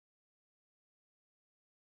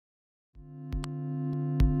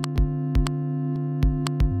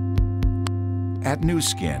At Nu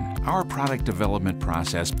Skin, our product development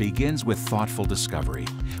process begins with thoughtful discovery.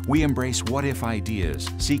 We embrace what-if ideas,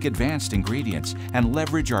 seek advanced ingredients, and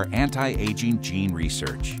leverage our anti-aging gene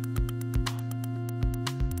research.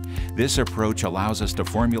 This approach allows us to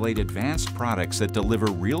formulate advanced products that deliver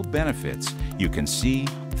real benefits you can see,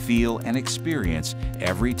 feel, and experience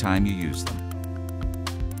every time you use them.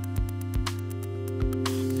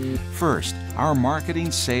 First, our marketing,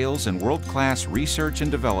 sales, and world-class research and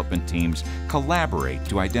development teams collaborate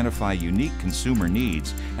to identify unique consumer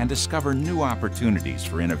needs and discover new opportunities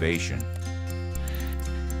for innovation.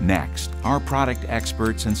 Next, our product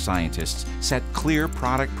experts and scientists set clear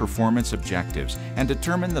product performance objectives and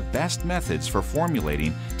determine the best methods for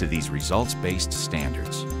formulating to these results-based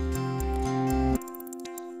standards.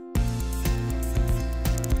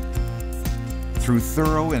 Through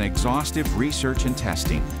thorough and exhaustive research and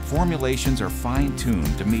testing, formulations are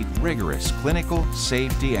fine-tuned to meet rigorous clinical,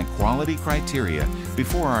 safety, and quality criteria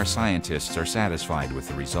before our scientists are satisfied with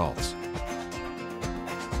the results.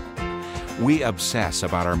 We obsess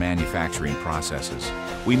about our manufacturing processes.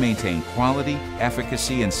 We maintain quality,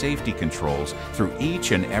 efficacy, and safety controls through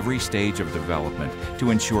each and every stage of development to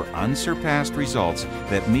ensure unsurpassed results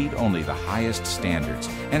that meet only the highest standards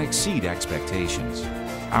and exceed expectations.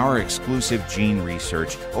 Our exclusive gene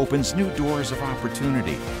research opens new doors of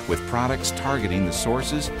opportunity with products targeting the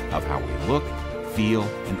sources of how we look, feel,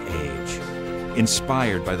 and age.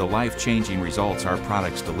 Inspired by the life-changing results our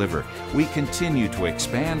products deliver, we continue to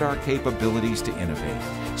expand our capabilities to innovate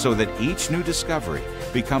so that each new discovery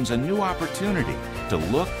becomes a new opportunity to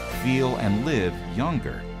look, feel, and live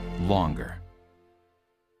younger, longer.